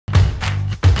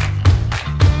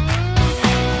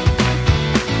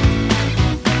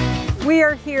We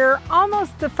are here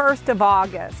almost the 1st of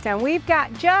August, and we've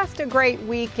got just a great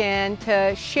weekend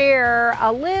to share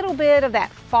a little bit of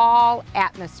that fall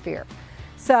atmosphere.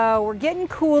 So we're getting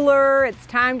cooler. It's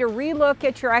time to relook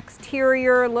at your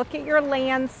exterior, look at your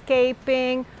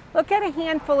landscaping, look at a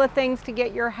handful of things to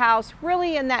get your house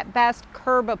really in that best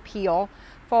curb appeal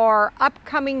for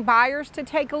upcoming buyers to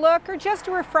take a look, or just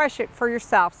to refresh it for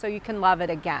yourself so you can love it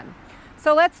again.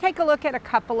 So let's take a look at a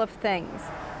couple of things.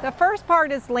 The first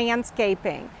part is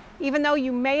landscaping. Even though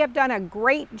you may have done a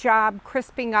great job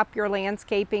crisping up your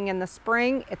landscaping in the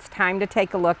spring, it's time to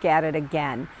take a look at it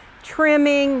again.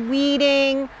 Trimming,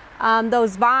 weeding,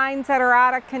 those vines that are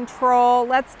out of control.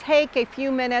 Let's take a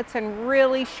few minutes and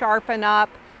really sharpen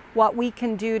up what we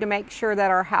can do to make sure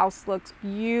that our house looks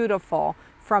beautiful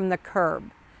from the curb.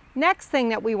 Next thing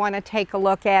that we want to take a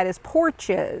look at is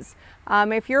porches.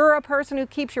 If you're a person who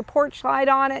keeps your porch light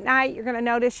on at night, you're going to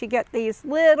notice you get these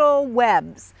little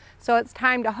webs. So it's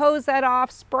time to hose that off,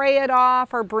 spray it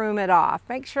off, or broom it off.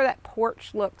 Make sure that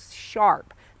porch looks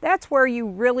sharp. That's where you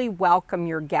really welcome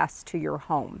your guests to your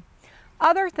home.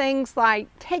 Other things like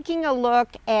taking a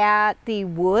look at the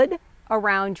wood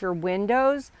around your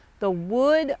windows, the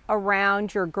wood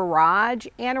around your garage,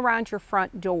 and around your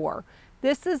front door.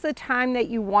 This is the time that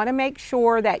you want to make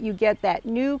sure that you get that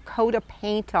new coat of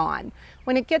paint on.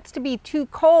 When it gets to be too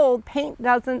cold, paint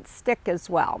doesn't stick as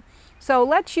well. So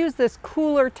let's use this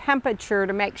cooler temperature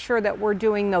to make sure that we're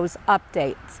doing those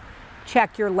updates.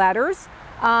 Check your letters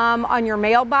on your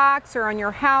mailbox or on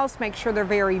your house. Make sure they're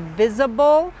very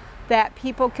visible, that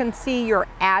people can see your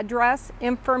address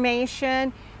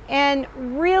information. And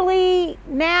really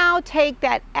now take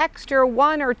that extra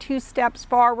 1 or 2 steps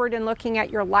forward in looking at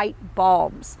your light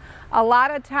bulbs. A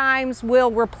lot of times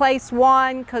we'll replace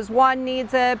one because one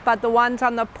needs it, but the ones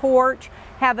on the porch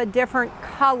have a different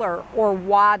color or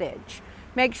wattage.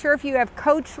 Make sure if you have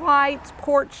coach lights,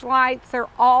 porch lights, they're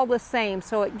all the same,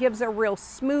 so it gives a real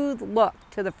smooth look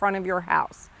to the front of your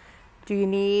house. Do you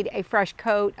need a fresh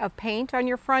coat of paint on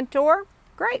your front door?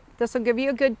 Great. This will give you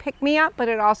a good pick-me-up, but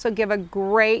it also give a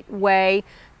great way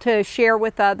to share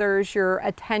with others your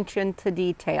attention to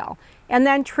detail. And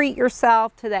then treat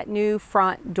yourself to that new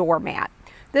front doormat.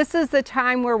 This is the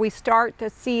time where we start to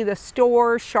see the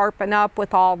stores sharpen up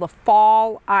with all the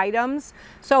fall items.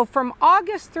 So from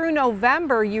August through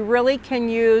November, you really can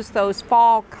use those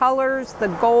fall colors, the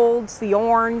golds, the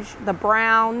orange, the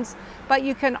browns, but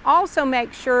you can also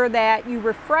make sure that you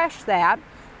refresh that.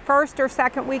 First or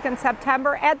second week in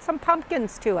September, add some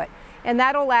pumpkins to it. And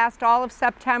that'll last all of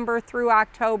September through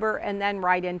October and then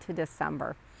right into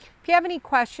December. If you have any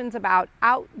questions about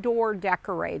outdoor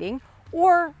decorating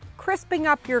or crisping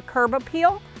up your curb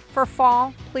appeal for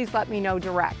fall, please let me know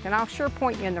direct, and I'll sure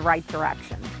point you in the right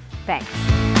direction. Thanks.